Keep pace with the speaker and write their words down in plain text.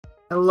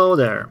Hello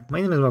there, my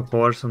name is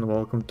Makors and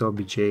welcome to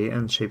OBJ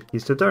and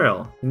ShapeKeys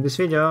tutorial. In this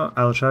video,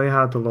 I'll show you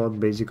how to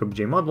load basic OBJ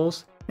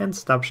models and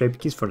stop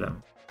ShapeKeys for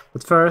them.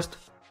 But first,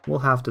 we'll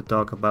have to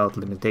talk about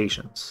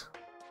limitations.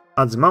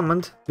 At the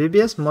moment,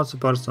 BBS mod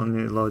supports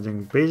only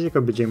loading basic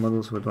OBJ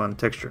models with one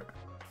texture.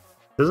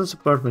 It doesn't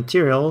support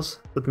materials,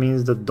 that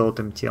means that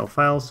 .mtl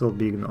files will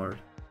be ignored.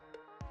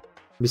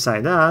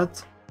 Besides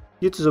that,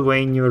 due to the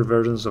way newer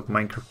versions of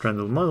Minecraft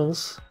render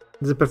models,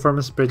 the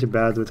performance is pretty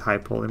bad with high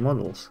poly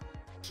models.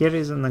 Here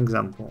is an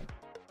example.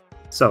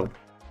 So,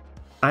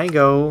 I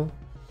go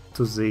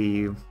to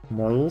the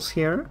models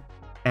here,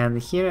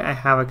 and here I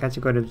have a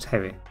category that's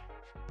heavy.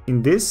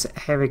 In this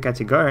heavy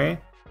category,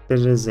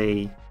 there is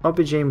a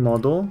OBJ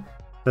model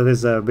that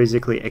is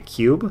basically a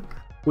cube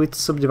with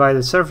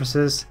subdivided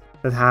surfaces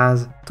that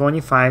has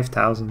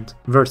 25,000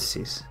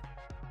 vertices.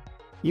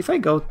 If I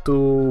go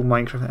to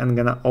Minecraft and I'm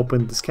gonna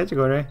open this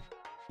category,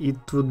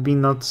 it would be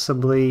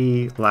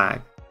noticeably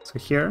lag. So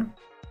here,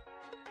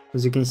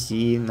 as you can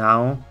see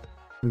now,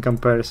 in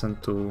comparison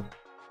to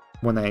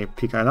when I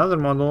pick another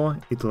model,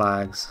 it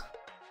lags.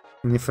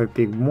 And if I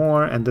pick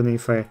more, and then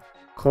if I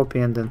copy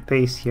and then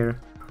paste here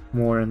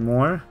more and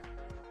more,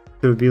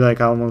 it would be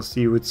like almost,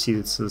 you would see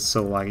it's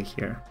so laggy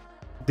here.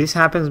 This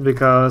happens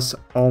because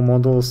all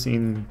models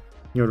in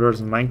your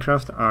version of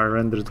Minecraft are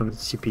rendered on the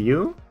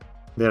CPU.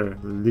 They're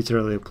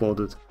literally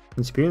uploaded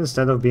on CPU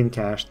instead of being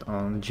cached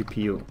on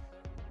GPU.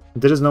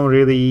 There is no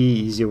really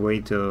easy way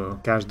to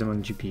cache them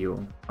on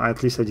GPU,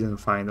 at least I didn't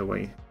find a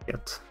way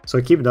yet,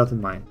 so keep that in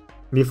mind.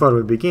 Before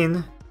we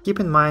begin, keep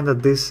in mind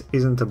that this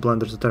isn't a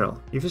Blender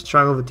tutorial. If you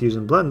struggle with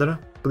using Blender,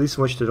 please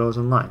watch tutorials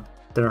online.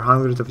 There are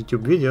hundreds of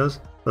YouTube videos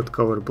that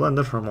cover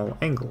Blender from all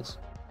angles.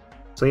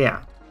 So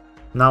yeah,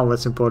 now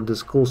let's import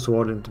this cool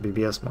sword into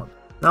BBS mod.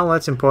 Now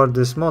let's import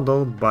this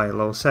model by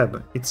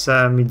LowSeb. It's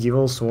a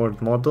medieval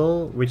sword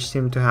model which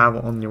seems to have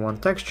only one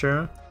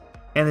texture,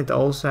 and it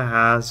also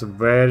has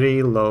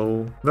very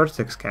low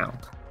vertex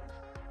count.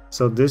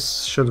 So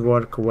this should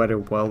work very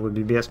well with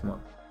BBS mod.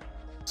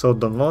 So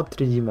download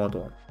 3D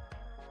model.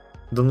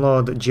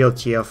 Download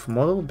glTF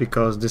model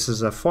because this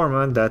is a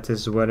format that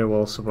is very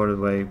well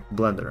supported by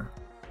Blender.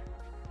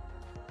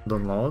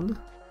 Download,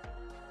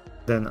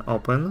 then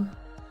open,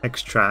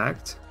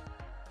 extract,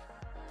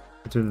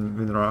 between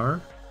WinRAR,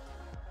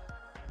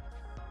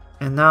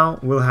 and now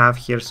we'll have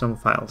here some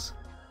files.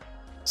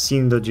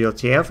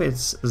 Scene.glTF,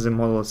 it's the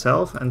model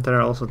itself, and there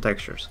are also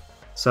textures.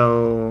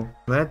 So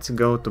let's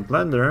go to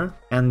Blender,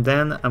 and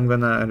then I'm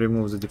gonna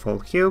remove the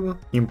default cube,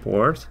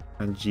 import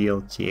a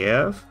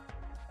glTF,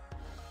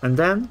 and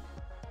then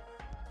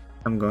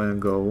I'm gonna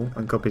go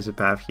and copy the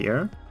path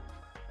here,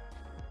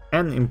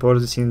 and import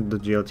the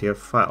scene.glTF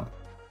file.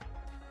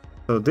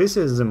 So this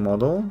is the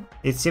model.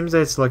 It seems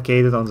that it's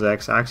located on the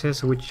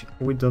x-axis, which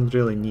we don't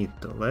really need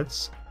though.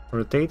 Let's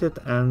rotate it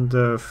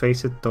and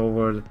face it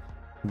toward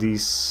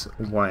this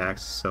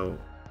y-axis, so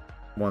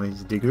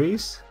 180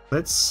 degrees.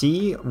 Let's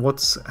see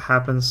what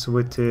happens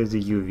with the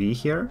UV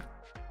here.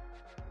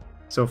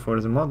 So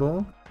for the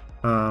model,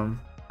 I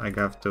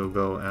have to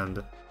go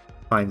and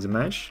find the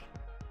mesh.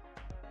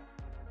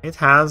 It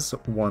has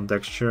one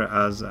texture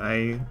as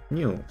I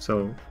knew,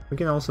 so we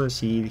can also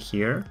see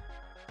here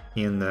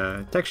in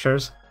the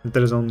textures that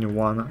there is only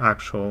one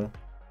actual.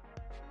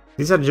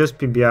 These are just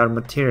PBR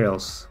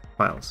materials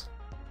files.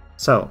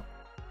 So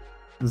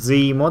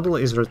the model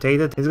is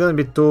rotated. It's gonna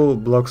be 2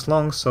 blocks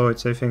long, so I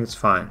think it's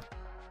fine.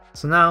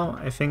 So now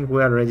I think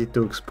we are ready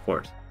to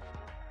export.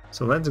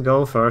 So let's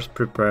go first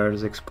prepare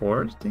the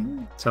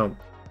exporting. So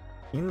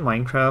in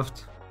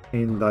Minecraft,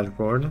 in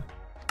dashboard,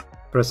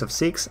 press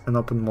F6 and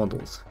open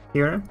models.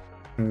 Here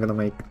I'm gonna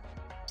make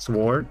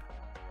sword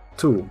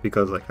 2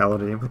 because like I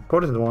already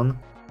imported one,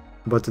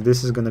 but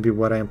this is gonna be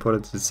what I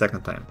imported the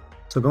second time.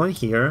 So going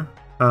here,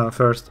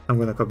 first I'm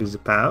gonna copy the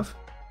path.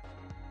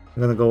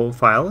 I'm gonna go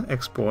File,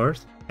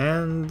 Export,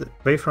 and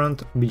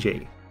Wavefront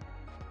OBJ.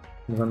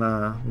 I'm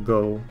gonna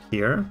go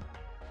here,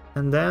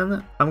 and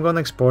then I'm gonna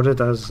export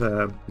it as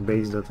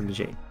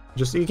base.obj.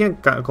 Just, you can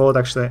call it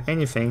actually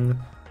anything,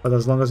 but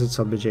as long as it's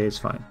OBJ, it's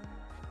fine.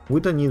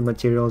 We don't need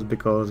materials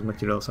because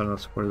materials are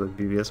not supported with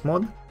BBS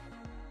mod,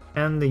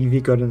 and the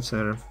UV coordinates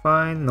are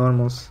fine,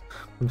 normals,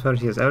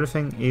 yes,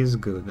 everything is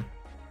good.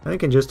 And you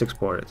can just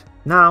export it.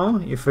 Now,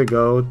 if we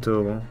go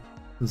to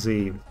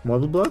the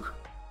model block,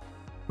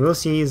 we'll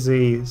see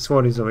the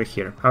sword is over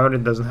here, however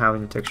it doesn't have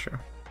any texture.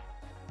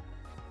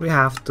 We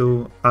have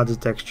to add the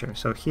texture,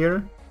 so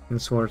here in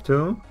sword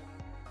 2,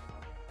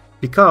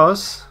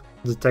 because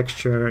the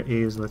texture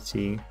is, let's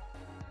see,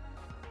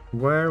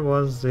 where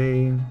was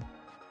the,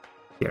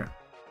 here.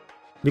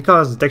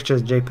 Because the texture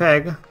is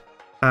JPEG,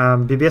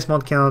 BBS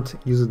mod cannot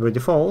use it by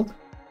default.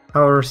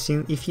 However,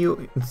 if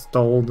you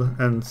installed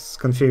and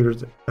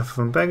configured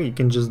FFmpeg, you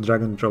can just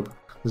drag and drop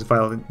this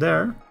file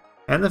there,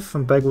 and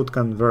FFmpeg would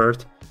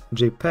convert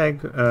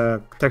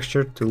JPEG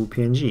texture to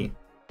PNG.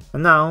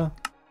 And now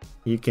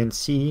you can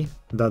see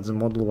that the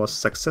model was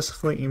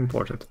successfully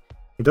imported.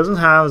 It doesn't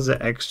have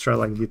the extra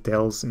like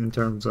details in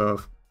terms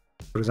of,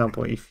 for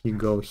example, if you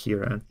go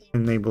here and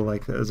enable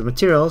like the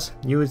materials,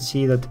 you would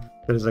see that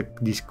there's like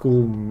this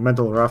cool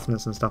metal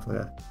roughness and stuff like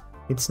that.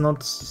 It's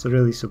not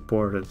really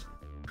supported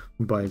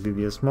by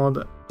BBS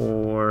mod,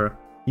 or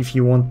if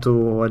you want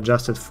to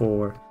adjust it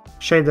for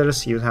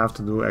shaders, you have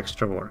to do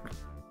extra work.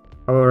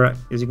 However,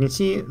 as you can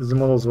see, the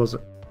models was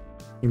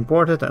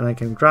imported and I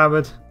can grab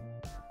it,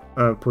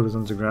 put it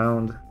on the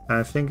ground.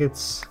 I think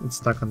it's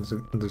stuck on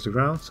the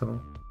ground, so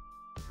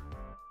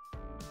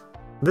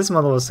this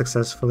model was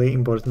successfully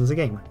imported in the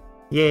game.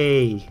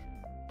 Yay!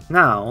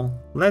 Now,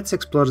 let's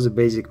explore the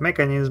basic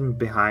mechanism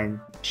behind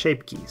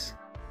shape keys.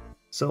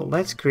 So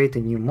let's create a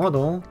new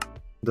model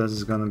that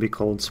is gonna be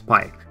called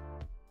Spike.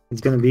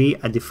 It's gonna be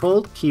a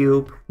default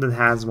cube that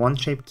has one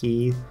shape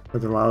key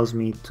that allows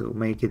me to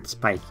make it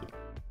spiky.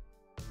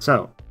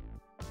 So,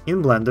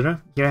 in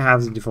Blender, here I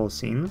have the default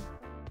scene.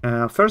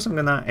 First I'm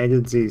gonna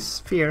edit this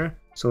sphere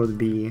so it'll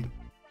be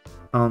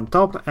on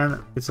top,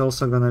 and it's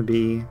also gonna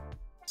be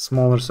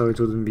smaller so it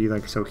wouldn't be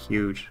like so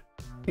huge.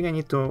 I think I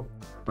need to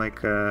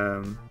like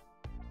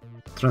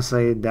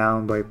translate it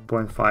down by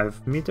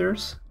 0.5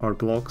 meters or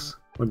blocks,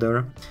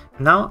 whatever.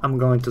 Now I'm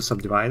going to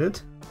subdivide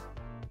it,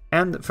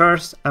 and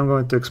first I'm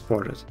going to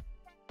export it.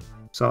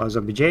 So as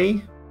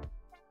OBJ,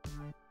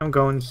 I'm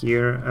going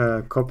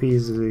here, copy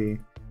the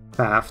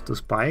path to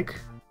Spike,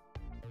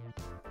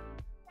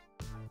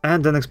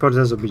 and then export it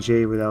as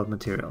OBJ without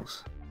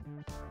materials.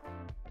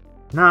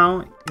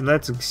 Now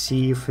let's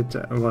see if it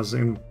was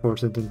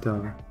imported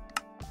into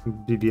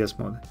BBS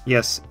mod.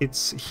 Yes,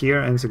 it's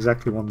here and it's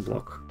exactly one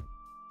block.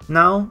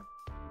 Now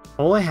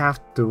all I have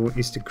to do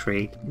is to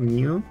create a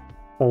new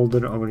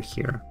folder over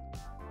here,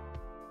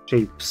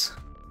 shapes,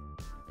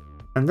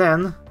 and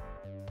then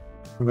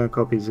I'm gonna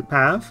copy the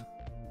path.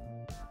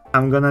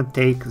 I'm gonna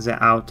take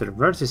the outer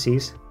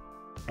vertices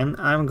and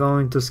I'm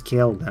going to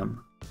scale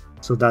them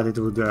so that it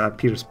would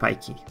appear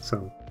spiky.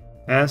 So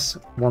S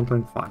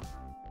 1.5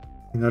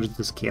 in order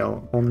to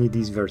scale only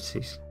these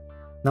vertices.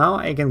 Now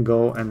I can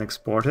go and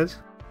export it,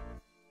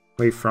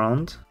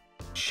 wavefront,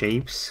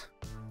 shapes,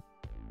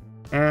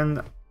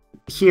 and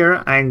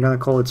here I'm gonna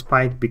call it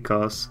spike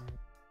because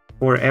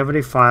for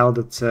every file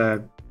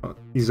that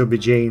is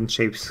OBJ in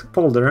shapes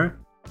folder,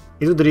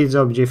 it would read the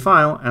OBJ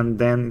file and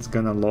then it's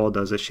gonna load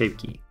as a shape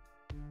key.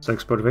 So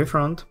export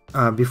wavefront.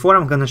 Before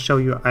I'm gonna show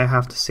you, I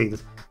have to say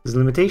that the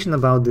limitation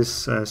about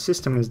this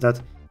system is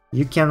that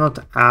you cannot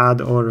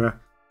add or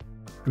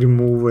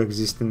remove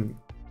existing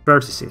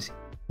vertices.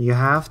 You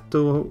have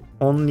to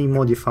only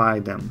modify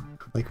them,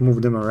 like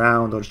move them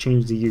around or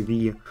change the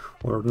UV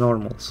or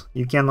normals.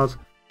 You cannot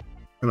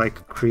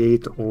like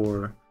create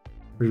or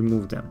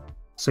remove them.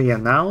 So yeah,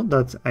 now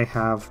that I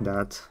have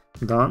that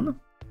done,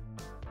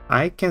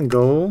 I can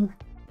go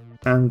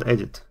and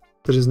edit.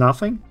 There is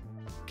nothing.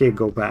 Okay,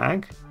 go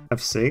back,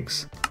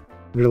 F6,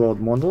 reload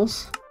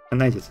models,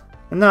 and edit.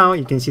 And now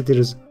you can see there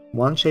is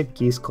one shape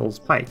key called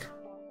Spike.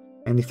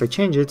 And if I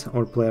change it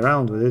or play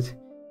around with it,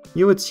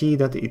 you would see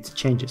that it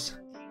changes.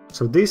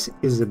 So this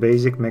is the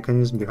basic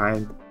mechanism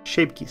behind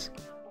shape keys.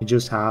 You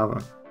just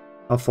have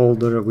a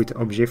folder with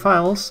OBJ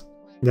files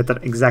that are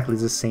exactly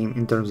the same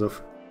in terms of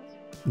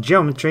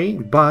geometry,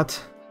 but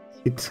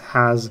it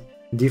has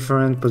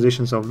different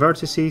positions of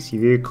vertices,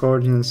 UV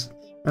coordinates,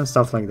 and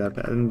stuff like that.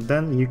 And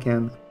then you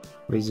can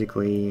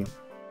basically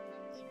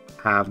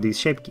have these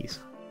shape keys.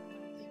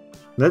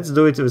 Let's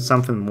do it with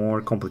something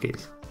more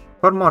complicated.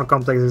 For a more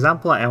complex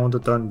example, I want to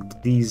turn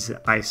these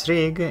ice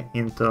rig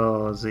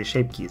into the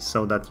shape keys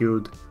so that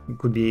you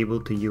could be able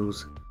to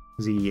use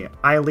the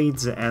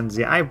eyelids and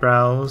the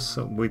eyebrows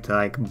with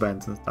like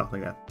bends and stuff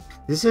like that.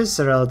 This is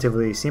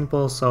relatively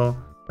simple, so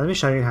let me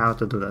show you how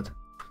to do that.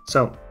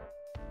 So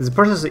the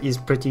process is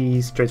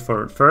pretty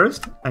straightforward.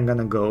 First, I'm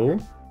gonna go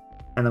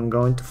and I'm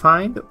going to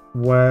find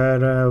where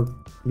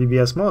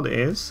BBS mod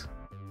is.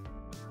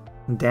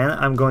 Then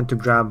I'm going to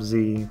grab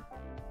the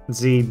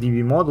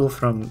BB model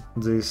from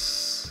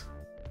this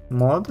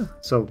mod,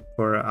 so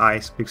for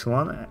ice pixel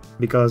 1,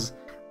 because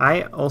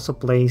I also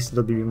placed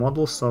the BB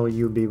model so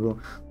you'll be able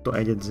to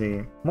edit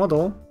the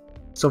model.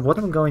 So what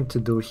I'm going to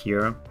do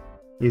here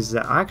is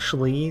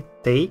actually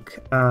take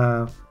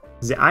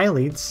the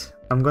eyelids.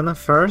 I'm gonna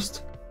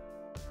first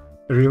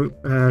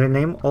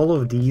rename all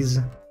of these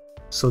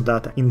so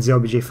that in the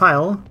OBJ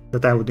file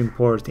that I would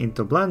import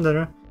into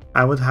Blender,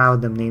 I would have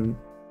them named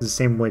the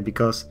same way,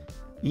 because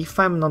if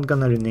I'm not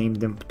gonna rename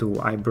them to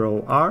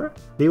eyebrow R,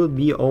 they would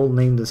be all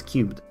named as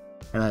cubed,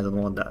 and I don't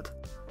want that.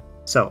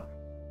 So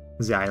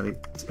the eyelid,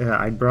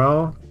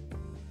 eyebrow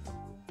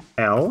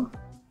L,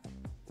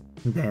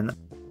 then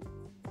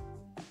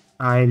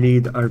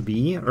eyelid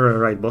RB or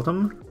right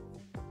bottom,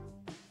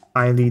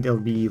 eyelid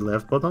LB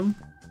left bottom,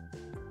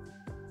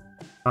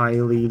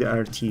 eyelid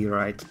RT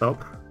right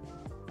top,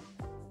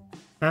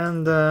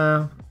 and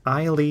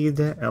eyelid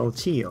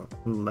LT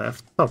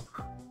left top.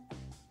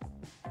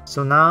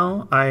 So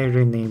now I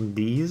rename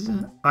these.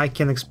 I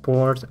can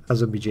export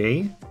as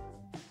OBJ.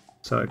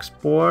 So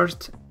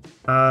export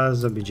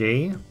as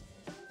OBJ.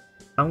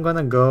 I'm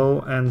gonna go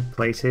and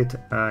place it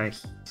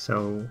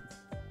so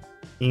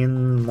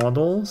in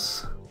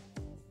models,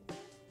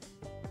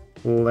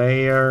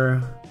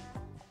 layer,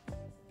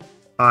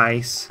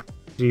 ice,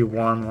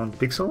 1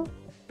 pixel.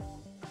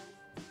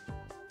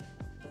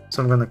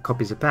 So I'm gonna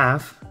copy the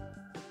path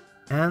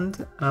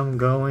and I'm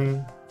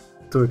going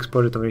to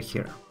export it over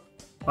here.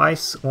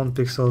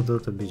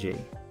 ice1pixel.obj.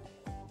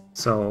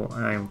 So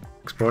I'm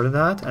exporting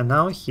that, and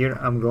now here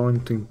I'm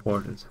going to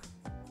import it.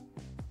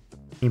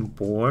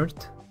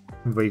 Import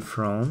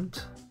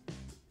wavefront,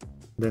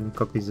 then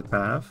copy the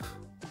path,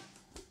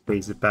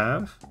 paste the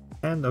path,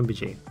 and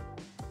obj.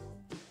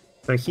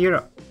 So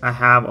here I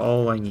have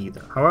all I need.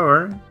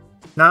 However,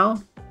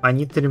 now I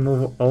need to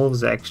remove all of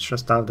the extra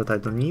stuff that I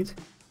don't need,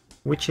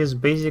 which is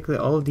basically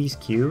all of these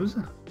cubes.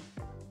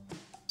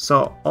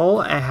 So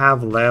all I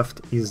have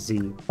left is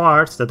the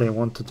parts that I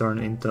want to turn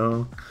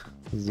into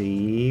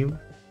the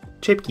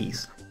shape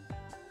keys.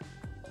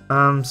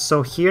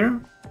 So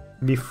here,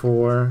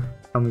 before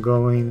I'm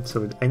going,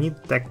 so I need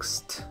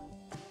text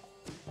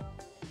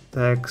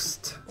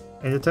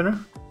editor.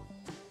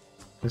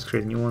 Let's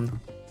create a new one.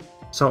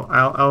 So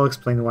I'll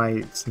explain why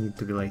it's need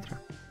to be later.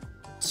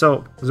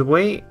 So the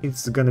way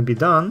it's gonna be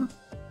done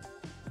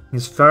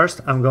is first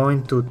I'm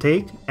going to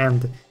take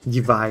and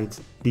divide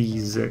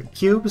these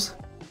cubes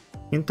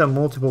into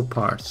multiple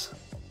parts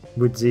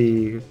with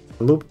the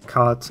loop,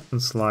 cut,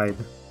 and slide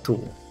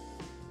tool.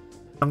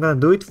 I'm gonna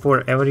do it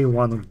for every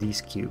one of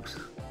these cubes.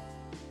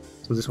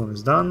 So this one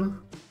is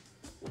done.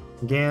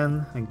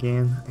 Again,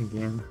 again,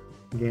 again,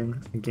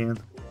 again, again,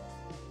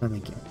 and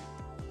again.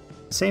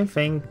 Same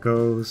thing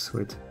goes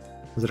with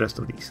the rest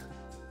of these.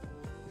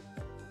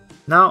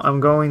 Now I'm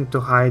going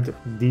to hide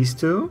these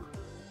two,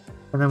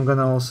 and I'm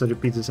gonna also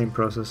repeat the same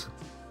process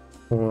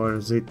for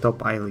the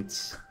top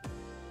eyelids.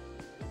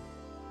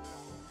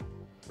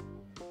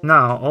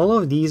 Now all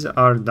of these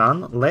are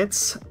done.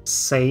 Let's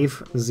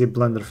save the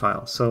Blender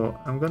file. So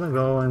I'm gonna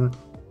go and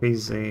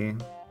paste a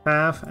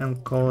path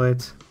and call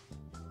it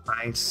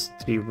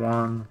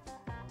ice31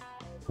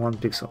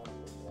 1pixel.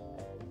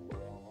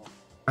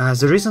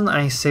 The reason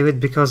I save it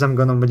because I'm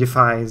gonna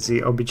modify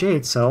the OBJ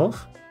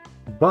itself,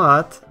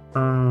 but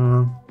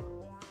I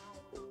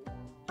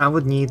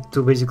would need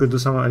to basically do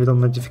some little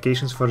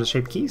modifications for the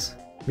shape keys,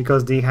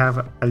 because they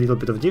have a little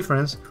bit of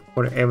difference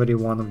for every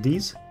one of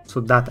these,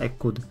 so that I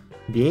could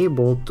be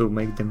able to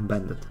make them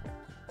bended.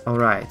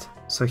 Alright,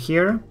 so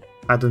here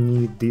I don't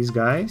need these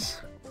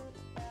guys,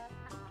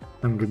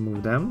 and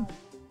remove them,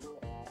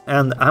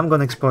 and I'm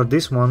gonna export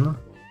this one,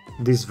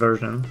 this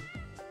version,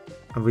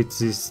 with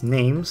these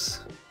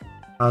names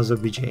as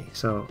OBJ.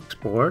 So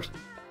export,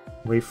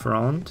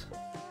 wavefront,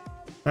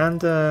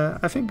 and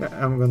I think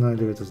I'm gonna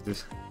leave it as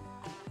this.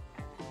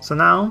 So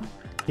now,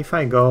 if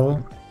I go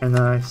and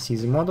I see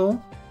the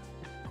model,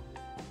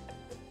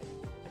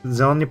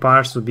 the only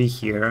parts to be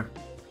here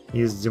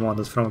is the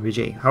models from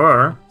OBJ.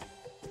 However,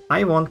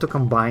 I want to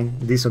combine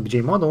this OBJ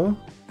model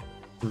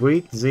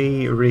with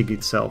the rig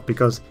itself,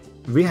 because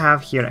we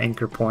have here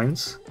anchor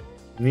points,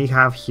 we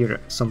have here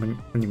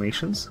some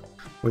animations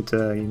with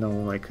you know,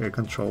 like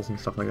controls and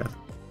stuff like that.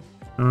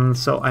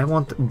 So I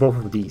want both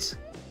of these.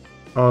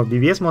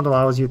 BBS model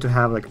allows you to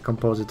have like a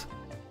composite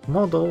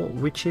model,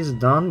 which is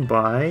done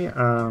by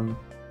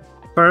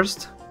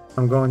first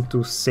I'm going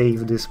to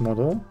save this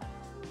model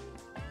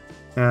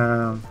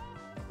in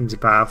the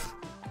path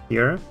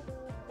here,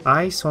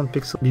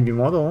 ice1pixel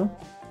bbmodel,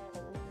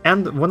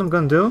 and what I'm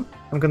gonna do,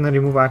 I'm gonna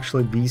remove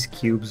actually these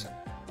cubes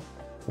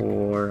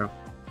for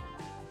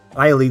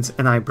eyelids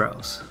and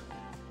eyebrows.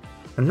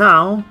 And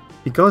now,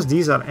 because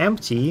these are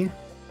empty,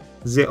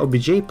 the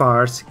OBJ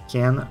parts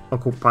can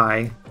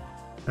occupy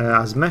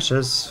as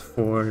meshes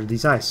for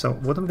these eyes. So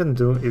what I'm gonna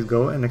do is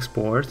go and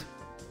export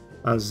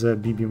as a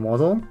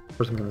bbmodel.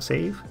 First I'm gonna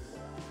save,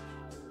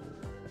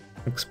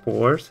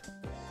 export,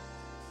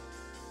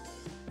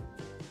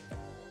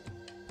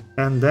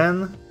 and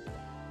then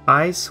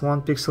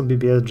ice1pixel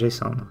BBS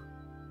JSON.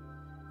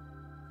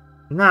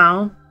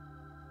 Now,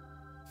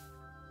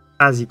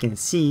 as you can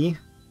see,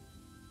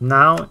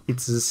 now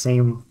it's the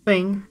same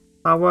thing,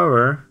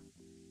 however,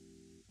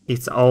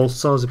 it's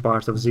also the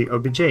part of the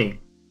OBJ.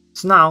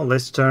 So now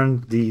let's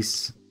turn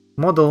this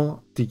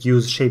model to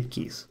use shape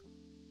keys.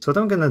 So what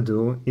I'm gonna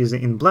do is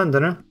in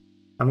Blender,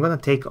 I'm gonna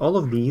take all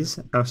of these.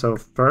 So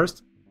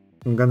first,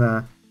 I'm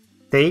gonna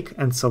take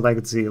and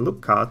select the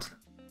loop cut,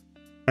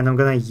 and I'm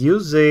gonna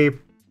use the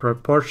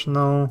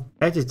proportional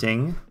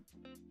editing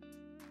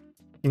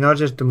in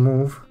order to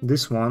move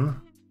this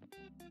one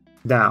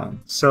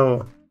down.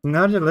 So in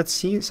order, let's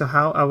see, so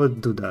how I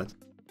would do that.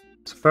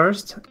 So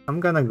first, I'm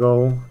gonna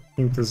go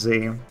into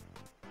the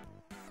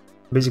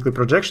basically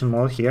projection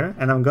mode here,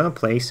 and I'm gonna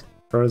place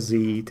first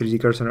the 3D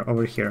cursor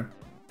over here.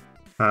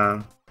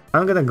 I'm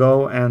gonna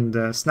go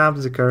and snap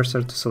the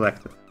cursor to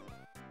select it.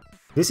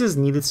 This is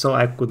needed so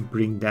I could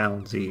bring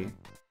down the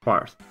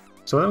part.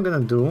 So what I'm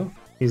gonna do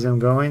is I'm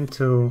going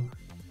to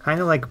kind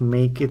of like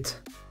make it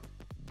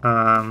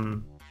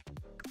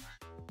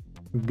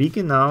big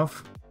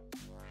enough,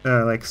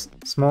 like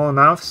small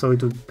enough so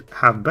it would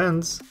have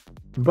bends,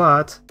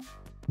 but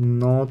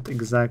not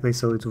exactly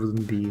so it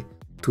wouldn't be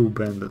too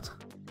bended.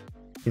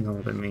 You know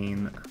what I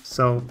mean?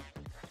 So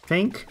I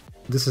think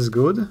this is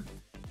good.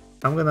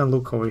 I'm gonna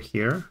look over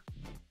here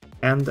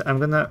And I'm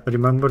gonna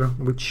remember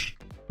which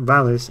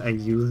values I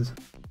used.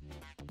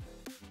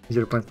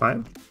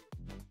 0.5,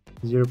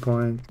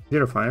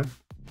 0.05.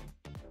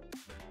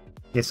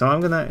 Yeah, so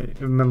I'm gonna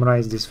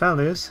memorize these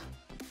values,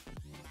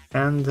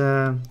 and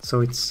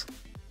so it's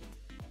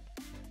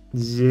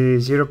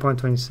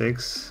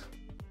 0.26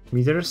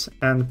 meters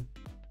and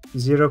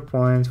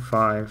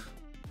 0.5.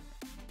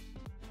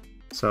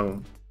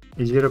 So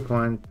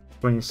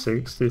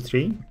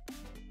 0.2633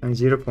 and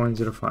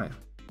 0.05.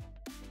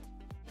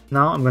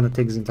 Now I'm gonna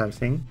take the entire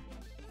thing,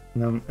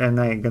 and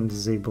I'm gonna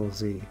disable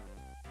the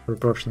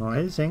proportional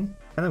editing,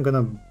 and I'm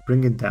gonna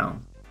bring it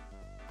down.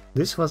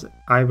 This was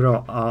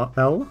eyebrow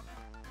L.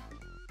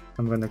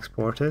 I'm gonna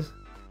export it,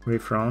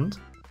 refront,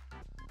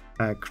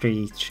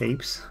 create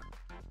shapes,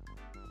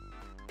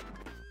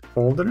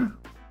 folder,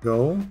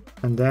 go,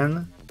 and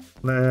then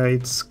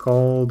it's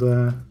called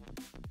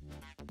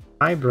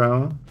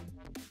eyebrow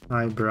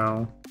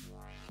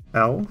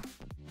L,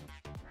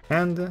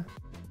 and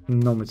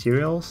no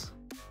materials,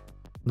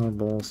 no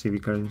balls, UV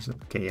curves.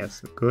 Okay,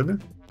 yes,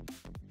 good.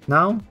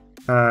 Now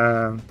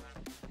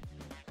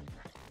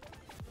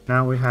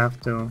we have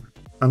to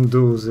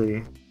undo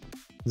the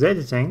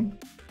editing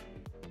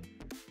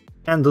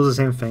and do the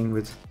same thing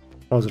with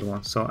other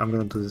ones. So I'm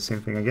gonna do the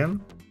same thing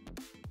again.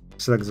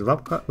 Select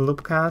the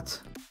loop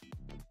cut,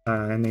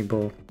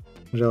 enable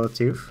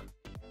glTF.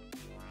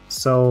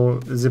 So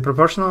the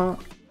proportional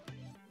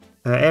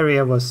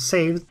area was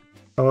saved,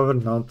 however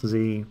not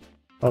the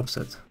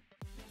offset.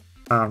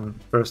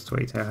 First,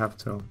 wait, I have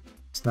to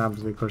snap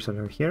the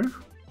cursor here.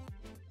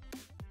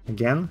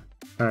 Again,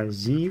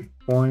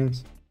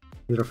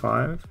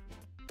 Z.05,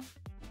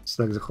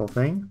 select the whole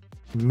thing,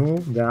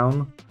 move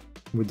down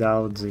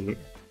without the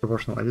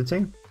proportional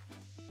editing,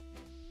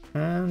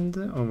 and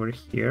over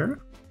here.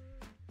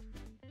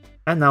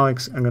 And now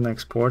I'm gonna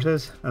export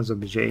it as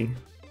OBJ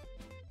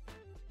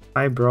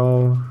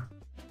eyebrow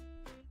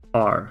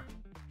R.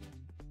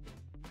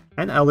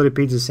 And I'll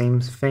repeat the same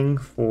thing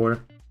for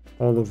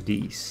all of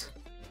these.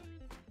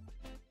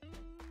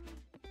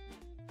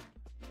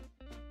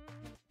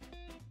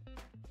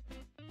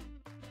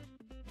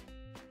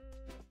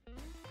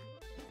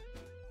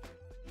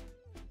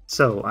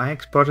 So I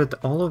exported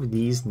all of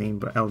these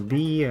named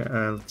LB,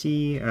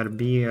 LT,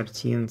 RB,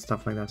 RT, and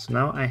stuff like that. So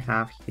now I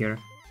have here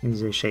in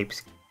the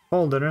shapes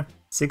folder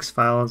 6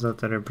 files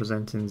that are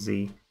representing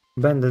the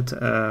bended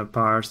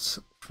parts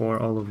for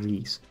all of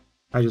these.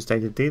 I just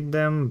edited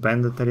them,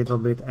 bended a little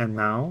bit, and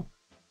now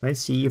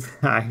let's see if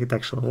it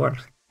actually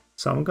works.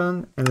 So I'm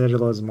going to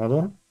reload the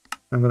model.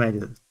 I'm going to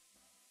edit it.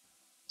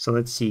 So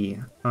let's see.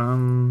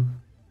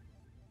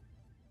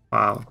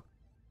 Wow,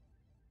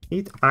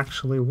 it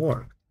actually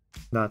worked.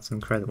 That's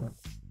incredible.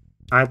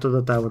 I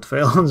thought that I would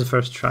fail on the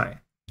first try.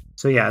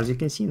 So yeah, as you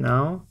can see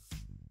now,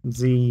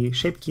 the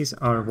shape keys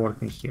are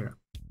working here.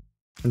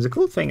 And the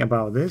cool thing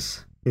about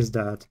this is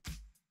that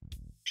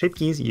shape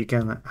keys, you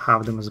can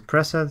have them as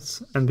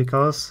presets, and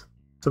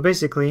so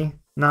basically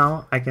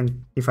now I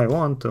can, if I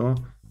want to,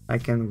 I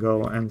can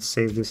go and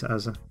save this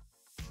as a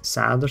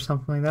SAD or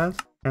something like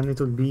that, and it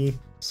would be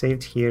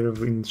saved here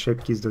in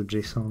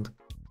shapekeys.json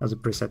as a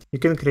preset. You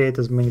can create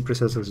as many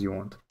presets as you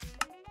want.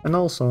 And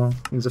also,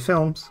 in the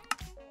films,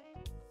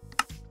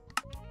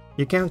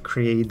 you can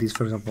create this,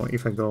 for example,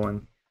 if I go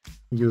and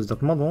use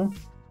that model,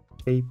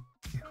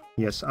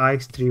 yes,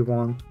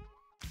 ix311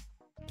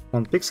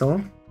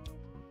 pixel.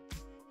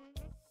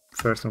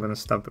 First I'm gonna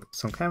stop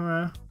some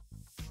camera.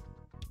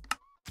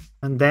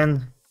 And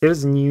then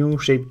there's a new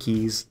shape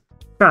keys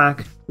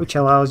track, which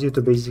allows you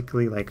to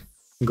basically like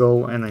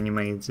go and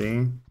animate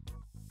the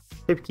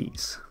shape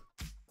keys.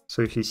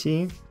 So if you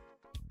see,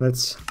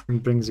 let's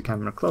bring the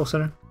camera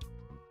closer.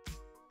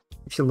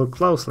 If you look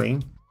closely,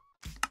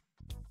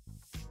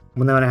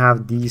 whenever I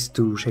have these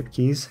two shape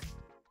keys,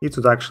 it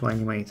would actually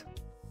animate.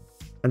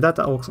 And that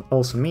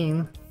also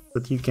means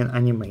that you can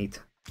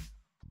animate.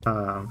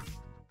 So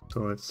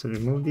let's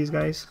remove these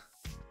guys.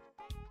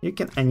 You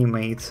can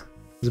animate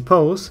the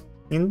pose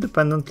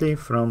independently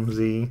from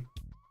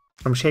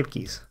shape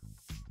keys,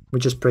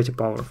 which is pretty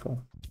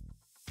powerful.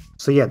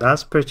 So yeah,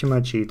 that's pretty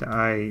much it,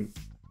 I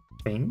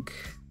think.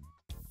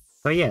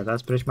 So yeah,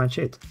 that's pretty much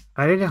it.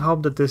 I really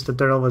hope that this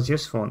tutorial was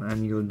useful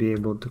and you'll be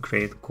able to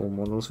create cool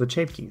models with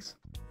shape keys.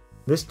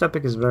 This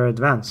topic is very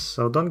advanced,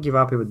 so don't give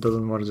up if it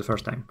doesn't work the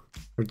first time.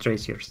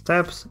 Retrace your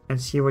steps and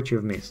see what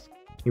you've missed,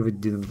 if it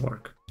didn't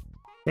work.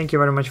 Thank you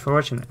very much for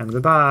watching, and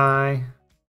goodbye!